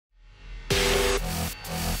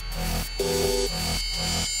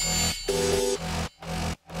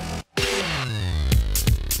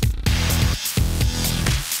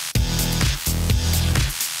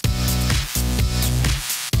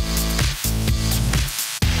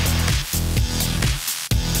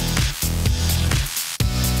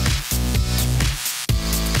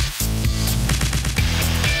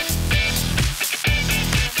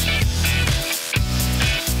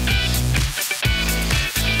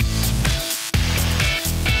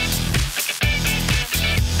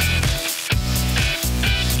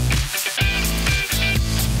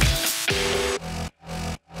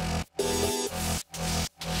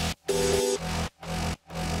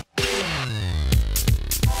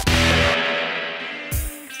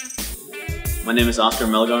My name is Oscar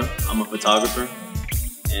Melgar. I'm a photographer,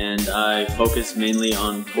 and I focus mainly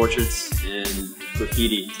on portraits and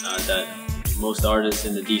graffiti that most artists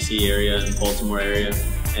in the DC area and Baltimore area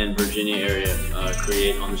and Virginia area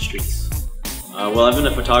create on the streets. Well, I've been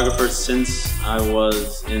a photographer since I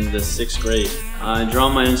was in the 6th grade. I draw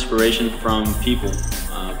my inspiration from people,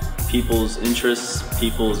 people's interests,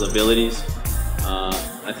 people's abilities.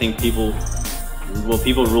 I think people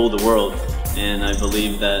rule the world, and I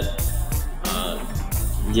believe that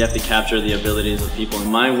you have to capture the abilities of people. And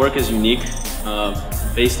my work is unique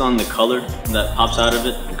based on the color that pops out of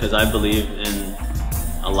it, because I believe in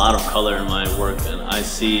a lot of color in my work, and I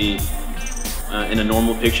see in a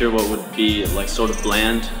normal picture what would be like sort of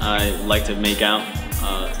bland, I like to make out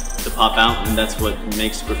to pop out, and that's what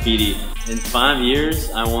makes graffiti. In 5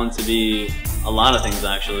 years I want to be a lot of things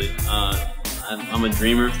actually. I'm a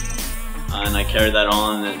dreamer, and I carry that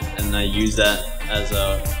on, and I use that as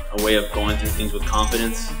a way of going through things with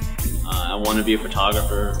confidence. I want to be a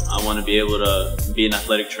photographer. I want to be able to be an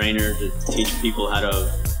athletic trainer to teach people how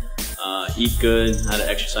to eat good, how to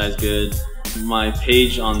exercise good. My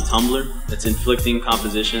page on Tumblr, it's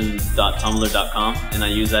inflictingcomposition.tumblr.com, and I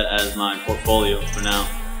use that as my portfolio for now.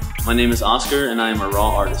 My name is Oscar, and I am a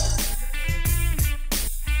RAW artist.